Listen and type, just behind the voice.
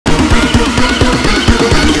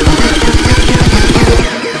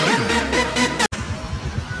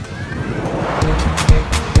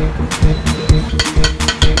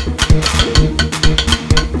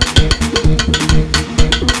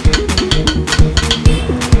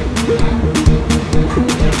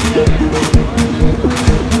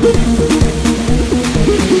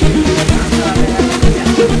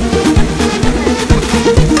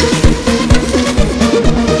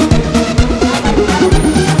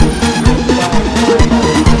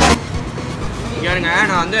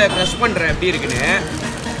Crush பண்ணுறேன் எப்படி இருக்குன்னு.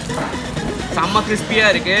 செம்ம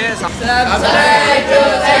கிறிஸ்பியாக இருக்குது.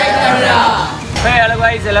 ஹலோ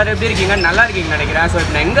காய்ஸ், எல்லோரும் எப்படி இருக்கீங்க? நல்லா இருக்கீங்கன்னு நினைக்கிறேன். ஸோ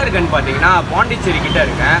இப்போ நான் எங்கே இருக்கேன்னு பார்த்தீங்கன்னா பாண்டிச்சேரி கிட்டே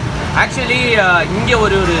இருக்கேன். ஆக்சுவலி இங்கே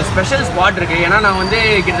ஒரு ஸ்பெஷல் ஸ்பாட் இருக்குது. ஏன்னா நான் வந்து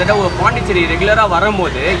கிட்டத்தட்ட ஒரு பாண்டிச்சேரி ரெகுலராக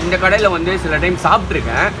வரும்போது இந்த கடையில் வந்து சில டைம்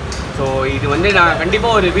சாப்பிட்ருக்கேன். ஸோ இது வந்து நான்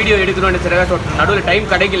கண்டிப்பாக ஒரு வீடியோ எடுக்கணும்னு நினச்சிருக்கேன். ஸோ நடுவில் டைம்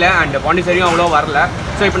கிடைக்கல அண்ட் பாண்டிச்சேரியும் அவ்வளோ வரல.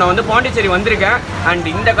 ஸோ இப்போ நான் வந்து பாண்டிச்சேரி வந்திருக்கேன் அண்ட்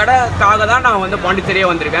இந்த கடைக்காக தான் நான் வந்து பாண்டிச்சேரியே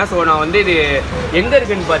வந்திருக்கேன். ஸோ நான் வந்து இது எங்கே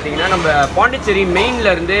இருக்குதுன்னு பார்த்தீங்கன்னா நம்ம பாண்டிச்சேரி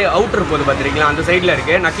மெயின்லேருந்து அவுட்டர் போகுது பார்த்துருக்கீங்களா, அந்த சைடில்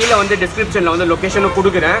இருக்குது. நான் கீழே வந்து டிஸ்கிரிப்ஷனில் வந்து லொக்கேஷனும்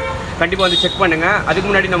கொடுக்குறேன், கண்டிப்பாக வந்து செக் பண்ணுங்கள். அதுக்கு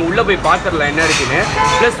முன்னாடி நம்ம உள்ளே போய் பார்த்துடலாம் என்ன இருக்குன்னு.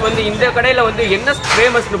 ப்ளஸ் வந்து இந்த கடையில் வந்து என்ன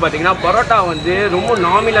ஃபேமஸ்னு பார்த்தீங்கன்னா பரோட்டா வந்து ரொம்ப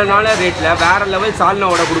நாமினலான ரேட்டில் வேறு லெவல்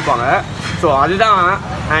சால்னாவோட கொடுப்பாங்க. ஸோ அதுதான்.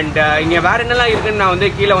 அண்ட் இங்கே வேறு என்னெல்லாம் இருக்குதுன்னு நான் வந்து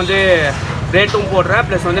கீழே வந்து ரேட்டும் போடுறேன்.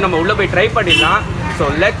 ப்ளஸ் வந்து நம்ம உள்ளே போய் ட்ரை பண்ணிடலாம். So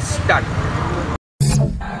let's start.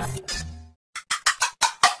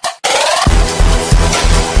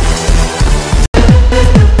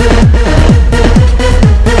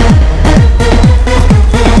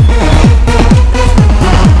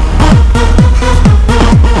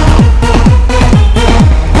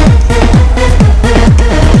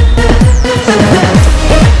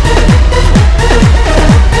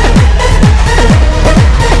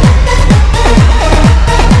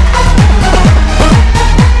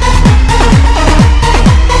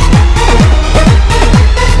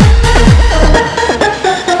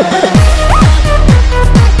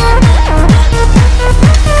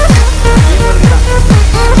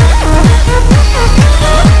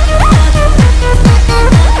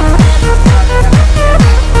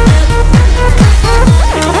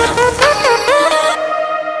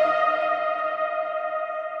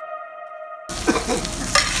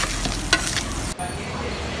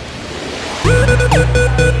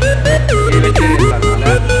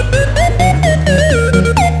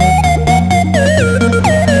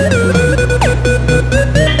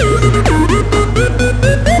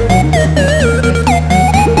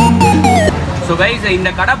 So guys, இந்த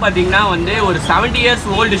கடை பார்த்தீங்கன்னா வந்து ஒரு 70 years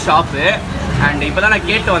ஓல்டு ஷாப்பு. அண்ட் இப்போ தான் நான்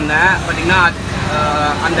கேட்டு வந்தேன். பார்த்தீங்கன்னா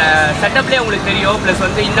அந்த செட்டப்லேயே உங்களுக்கு தெரியும். ப்ளஸ்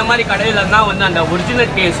வந்து இந்த மாதிரி கடையில் தான் வந்து அந்த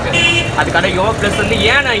ஒரிஜினல் டேஸ்ட்டு அது கிடைக்கும். ப்ளஸ் வந்து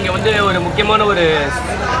ஏன் நான் இங்கே வந்து ஒரு முக்கியமான ஒரு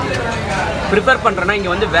ப்ரிப்பேர் பண்ணுறேன்னா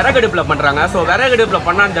இங்கே வந்து விறகடுப்பில் பண்ணுறாங்க. ஸோ விறகடுப்பில்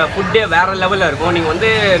பண்ணால் அந்த ஃபுட்டே வேறு லெவலில் இருக்கும். நீங்கள் வந்து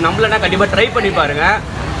நம்மளனா கண்டிப்பாக ட்ரை பண்ணி பாருங்கள்,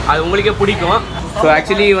 அது உங்களுக்கே பிடிக்கும். ஸோ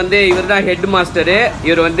ஆக்சுவலி வந்து இவர் தான் ஹெட் மாஸ்டரு,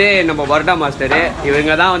 இவர் வந்து நம்ம பரோட்டா மாஸ்டரு.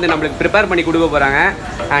 இவங்க தான் வந்து நம்மளுக்கு ப்ரிப்பேர் பண்ணி கொடுக்க போகிறாங்க.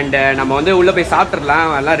 அண்டு நம்ம வந்து உள்ளே போய்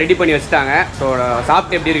சாப்பிட்றலாம், எல்லாம் ரெடி பண்ணி வச்சுட்டாங்க. ஸோ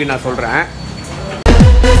சாப்பிட்டு எப்படி இருக்குன்னு நான் சொல்கிறேன்.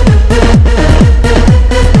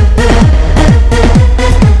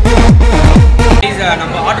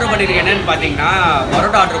 நம்ம ஆர்டர் பண்ணியிருக்கோம் என்னென்னு பார்த்தீங்கன்னா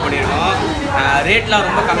பரோட்டா ஆர்டர் பண்ணியிருக்கோம். ரேட்லாம்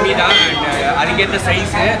ரொம்ப கம்மி தான் அண்ட் அதுக்கேற்ற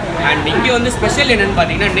சைஸு. அண்ட் இங்கே வந்து ஸ்பெஷல் என்னென்னு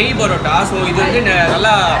பார்த்தீங்கன்னா நெய் பரோட்டா. ஸோ இது வந்து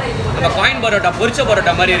நல்லா நம்ம காயின் பரோட்டா, பொரிச்ச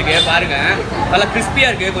பரோட்டா மாதிரி இருக்குது. பாருங்கள், நல்லா கிறிஸ்பியாக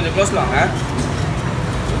இருக்குது. கொஞ்சம் க்ளோஸ் வாங்க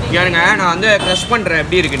ஏனுங்க, நான் வந்து க்ரஷ் பண்ணுறேன்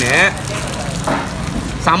எப்படி இருக்குன்னு.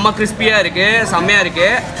 செம்ம கிறிஸ்பியாக இருக்குது, செம்மையாக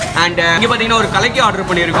இருக்குது. அண்ட் இங்கே பார்த்தீங்கன்னா ஒரு கலக்கி ஆர்டர்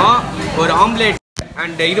பண்ணியிருக்கோம், ஒரு ஆம்லேட்.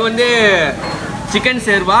 அண்ட் இது வந்து சிக்கன்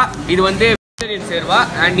சேர்வா, இது வந்து வெஜிடேரியன் சேர்வா.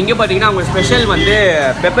 அண்ட் இங்கே பார்த்தீங்கன்னா அவங்க ஸ்பெஷல் வந்து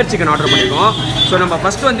பெப்பர் சிக்கன் ஆர்டர் பண்ணியிருக்கோம். ஸோ நம்ம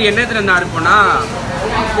ஃபஸ்ட்டு வந்து என்னத்துலேருந்து ஆரம்பிப்போம்னா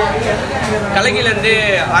கலக்கிலேருந்து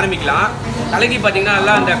ஆரம்பிக்கலாம். கலக்கி பார்த்தீங்கன்னா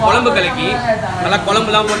நல்லா அந்த குழம்பு கலக்கி, நல்லா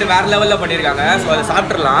குழம்புலாம் போட்டு வேறு லெவலில் பண்ணியிருக்காங்க. ஸோ அதை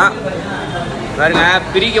சாப்பிட்றலாம். பாருங்க,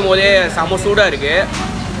 பிரிக்கும் போதே செம்ம சூடாக இருக்குது.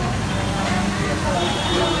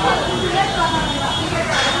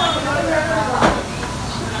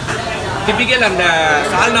 டிப்பிக்கல் அந்த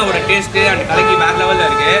சால்னாவோட டேஸ்ட்டு அண்ட் கலக்கி வேறு லெவலில்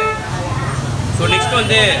இருக்குது. ஸோ நெக்ஸ்ட்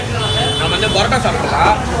வந்து நம்ம வந்து பரோட்டா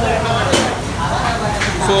சாப்பிட்றலாம்.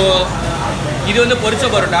 ஸோ இது வந்து பொரிச்ச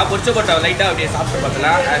பரோட்டா. பொரிச்ச பரோட்டா லைட்டாக அப்படியே சாப்பிட்டு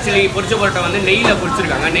பார்க்கலாம். ஆக்சுவலி பொரிச்ச பரோட்டா வந்து நெய்யில்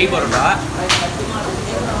பொரிச்சிருக்காங்க, நெய் பரோட்டா.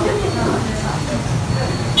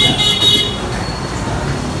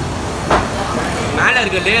 மேலே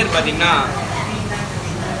இருக்க லேயர் பார்த்தீங்கன்னா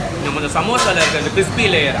நம்ம இந்த சமோசாவில் இருக்க அந்த கிறிஸ்பி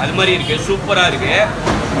லேயர் அது மாதிரி இருக்குது, சூப்பராக இருக்குது.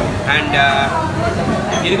 அண்ட்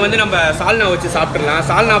இதுக்கு வந்து நம்ம சால்னா வச்சு சாப்பிட்றலாம்.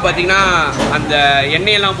 சால்னா பார்த்தீங்கன்னா அந்த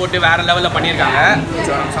எண்ணெயெல்லாம் போட்டு வேறு லெவலில் பண்ணியிருக்காங்க.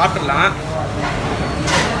 ஸோ நம்ம சாப்பிட்றலாம்.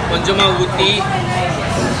 கொஞ்சமாக ஊற்றி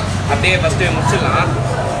அப்படியே ஃபஸ்ட்டு முடிச்சிடலாம்.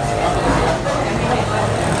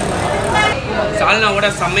 சால்னாவோட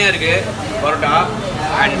செம்மையாக இருக்குது பரோட்டா.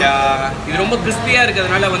 அண்ட் இது ரொம்ப கிறிஸ்பியாக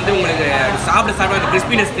இருக்கிறதுனால வந்து உங்களுக்கு சாப்பிட அந்த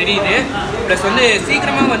கிறிஸ்பினஸ் தெரியுது. ப்ளஸ் வந்து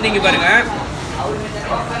சீக்கிரமாக வந்து இங்கே பாருங்கள்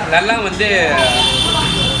நல்லா வந்து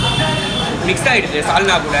மிக்ஸ் ஆகிடுது,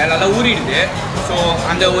 சால்னா கூட நல்லா ஊறிடுது. ஸோ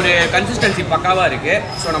அந்த ஒரு கன்சிஸ்டன்சி பக்காவாக இருக்குது.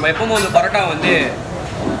 ஸோ நம்ம எப்போவும் வந்து பரோட்டா வந்து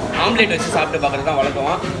ஆம்லேட் வச்சு சாப்பிட்டு பார்க்குறது தான்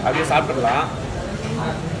வழக்கம். அப்படியே சாப்பிட்றலாம்.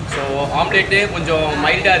 ஸோ ஆம்லேட்டு கொஞ்சம்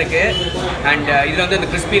மைல்டாக இருக்குது அண்ட் இதில் வந்து அந்த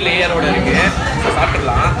கிறிஸ்பி லேயரோடு இருக்குது. ஸோ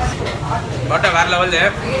சாப்பிட்றலாம். பரோட்டா வேறு லெவலு,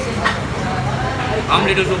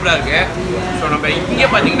 ஆம்லேட்டும் சூப்பராக இருக்குது. ஸோ நம்ம இங்கே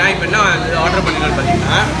பார்த்தீங்கன்னா இப்போ என்ன ஆர்டர் பண்ணிக்கலாம்னு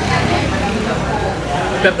பார்த்தீங்கன்னா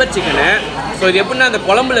பெப்பர் சிக்கனு. ஸோ இது எப்படின்னா அந்த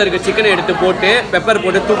குழம்புல இருக்க சிக்கனை எடுத்து போட்டு பெப்பர்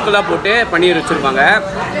போட்டு தூக்கலாக போட்டு பன்னீர் வச்சுருப்பாங்க.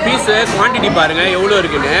 பீஸு குவான்டிட்டி பாருங்கள் எவ்வளோ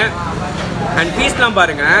இருக்குன்னு, அண்ட் பீஸ்லாம்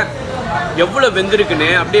பாருங்கள் எவ்வளோ வெந்திருக்குன்னு.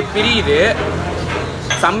 அப்படியே பிரியுது,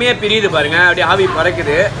 செம்மையாக பிரியுது பாருங்கள், அப்படியே ஆவி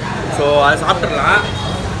பறக்குது. ஸோ அதை சாப்பிட்றலாம்.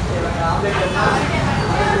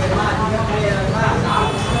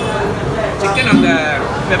 சிக்கன் அந்த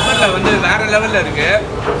பெப்பரில் வந்து வேறு லெவலில் இருக்குது.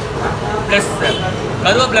 ப்ளஸ்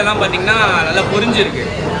கருவேப்பிலெல்லாம் பார்த்திங்கன்னா நல்லா பொரிஞ்சிருக்கு.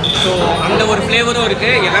 ஸோ அந்த ஒரு ஃப்ளேவரும்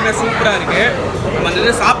இருக்குது, எல்லாமே சூப்பராக இருக்குது. நம்ம அந்த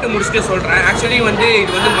இது சாப்பிட்டு முடிச்சுட்டு சொல்கிறேன். ஆக்சுவலி வந்து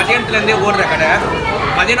இது வந்து மதியானத்துலேருந்தே ஓடுற கடை.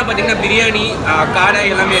 மதியானம் பார்த்திங்கன்னா பிரியாணி, காடை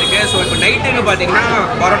எல்லாமே இருக்குது. ஸோ இப்போ நைட்டுன்னு பார்த்திங்கன்னா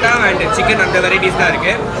பரோட்டா அண்ட் சிக்கன் அந்த வெரைட்டிஸ் தான்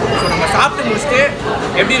இருக்குது. ஸோ நம்ம சாப்பிட்டு முடிச்சுட்டு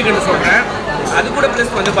எப்படி இருக்குன்னு சொல்கிறேன். அது கூட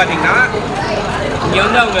ப்ளஸ் வந்து பார்த்திங்கன்னா இங்கே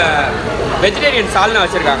வந்து அவங்க வெஜிடேரியன் சால்னா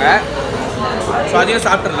வச்சுருக்காங்க. ஸோ அதையும்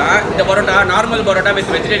சாப்பிட்றலாம். இந்த parotta normal parotta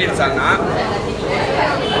with vegetarian salna.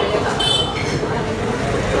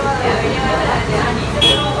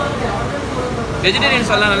 Vegetarian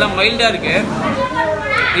சால்னா நல்லா மைல்டாக இருக்குது.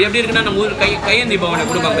 இது எப்படி இருக்குன்னா நம்ம ஊர் கையேந்தி பவனை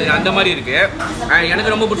கொடுப்பாங்க அந்த மாதிரி இருக்குது.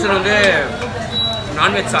 எனக்கு ரொம்ப பிடிச்சது வந்து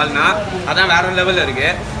நான்வெஜ் சால்னா, அதான் வேறு லெவலில்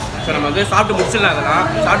இருக்குது. ஸோ நம்ம வந்து சாப்பிட்டு முடிச்சிடலாம். அதெல்லாம்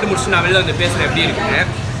சாப்பிட்டு முடிச்சுட்டு நான் வெளில வந்து பேசுகிறேன் எப்படி இருக்குன்னு.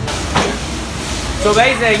 ஸோ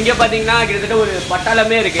கைஸ் இங்கே பார்த்தீங்கன்னா கிட்டத்தட்ட ஒரு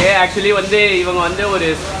பட்டாளமே இருக்குது. ஆக்சுவலி வந்து இவங்க வந்து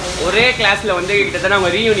ஒரே கிளாஸில் வந்து கிட்டத்தட்ட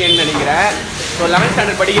அவங்க ரீயூனியன் நினைக்கிறேன். ஸோ 11th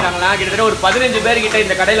ஸ்டாண்டர்ட் படிக்கிறாங்களா. கிட்டத்தட்ட ஒரு 15 பேர்கிட்ட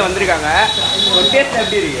இந்த கடையில் வந்திருக்காங்க. ஒரு டேஸ்ட்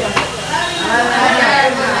எப்படி இருக்கு?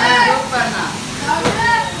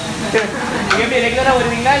 நீங்கள் எப்படி ரெகுலராக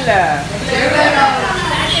வருவீங்களா இல்லை?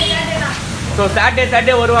 ஸோ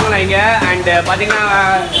சாட்டர்டே வருவாங்களா இங்கே. அண்டு பார்த்தீங்கன்னா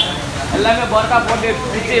எல்லாமே பரோட்டா போட்டு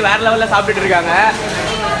பிடிச்சி வேறு லெவலில் சாப்பிட்டுட்டு இருக்காங்க.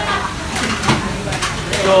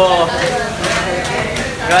 ஸோ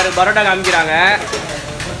வேறு பரோட்டா காமிக்கிறாங்க.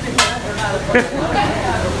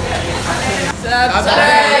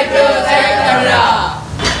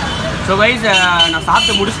 ஸோ கைஸ் நான்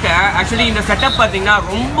சாப்பிட்டு முடிச்சிட்டேன். ஆக்சுவலி இந்த செட்டப் பார்த்தீங்கன்னா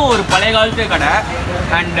ரொம்ப ஒரு பழைய காலத்து கடை.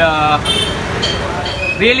 அண்ட்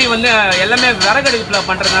ரியலி வந்து எல்லாமே விறகடுப்பில்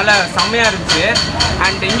பண்ணுறதுனால செம்மையாக இருந்துச்சு.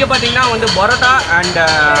 அண்ட் இங்கே பார்த்தீங்கன்னா வந்து பரோட்டா அண்ட்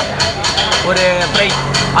ஒரு ஃப்ரை,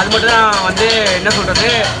 அது மட்டும் தான் வந்து என்ன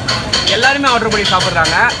சொல்கிறது எல்லாருமே ஆர்டர் பண்ணி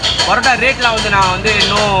சாப்பிட்றாங்க. பரோட்டா ரேட்டில் வந்து நான் வந்து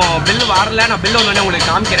இன்னும் பில்லு வரல, நான் பில்லு ஒன்று உங்களுக்கு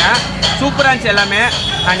காமிக்கிறேன். சூப்பராக இருந்துச்சு எல்லாமே.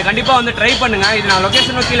 அண்ட் கண்டிப்பாக வந்து ட்ரை பண்ணுங்கள். இது நான்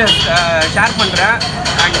லொக்கேஷனும் கீழே ஷேர் பண்ணுறேன்.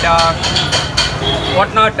 அண்ட்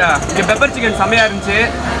வாட் நாட் இங்கே பெப்பர் சிக்கன் செம்மையாக இருந்துச்சு.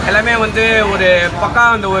 எல்லாமே வந்து ஒரு பக்கா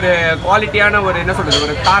அந்த ஒரு குவாலிட்டியான ஒரு என்ன சொல்கிறது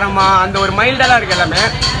ஒரு காரமாக அந்த ஒரு மைல்டாக இருக்குது எல்லாமே.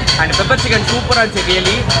 அண்ட் பெப்பர் சிக்கன் சூப்பராக இருந்துச்சு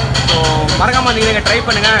ரியலி. ஸோ மறக்காம வந்தீங்கன்னா ட்ரை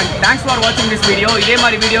பண்ணுங்கள். அண்ட் தேங்க்ஸ் ஃபார் வாட்சிங் திஸ் வீடியோ. இதே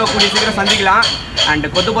மாதிரி வீடியோ கூடிய சீக்கிரம் சந்திக்கலாம். அண்ட்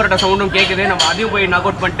கொத்து பரோட்டா சவுண்டும் கேட்குது, நம்ம அதையும் போய் நாக்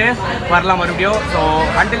அவுட் பண்ணிட்டு வரலாம் மறுபடியும். So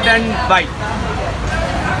until then by.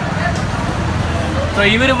 So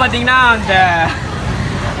இவர் பார்த்தீங்கன்னா அந்த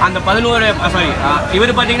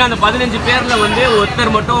 15 பேரில் வந்து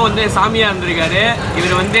ஒருத்தர் மட்டும் வந்து சாமியாக இருந்திருக்காரு.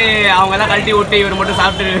 இவர் வந்து அவங்கெல்லாம் கழட்டி விட்டு இவர் மட்டும்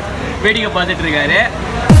சாப்பிட்டு வேடிக்கை பார்த்துட்டு இருக்காரு.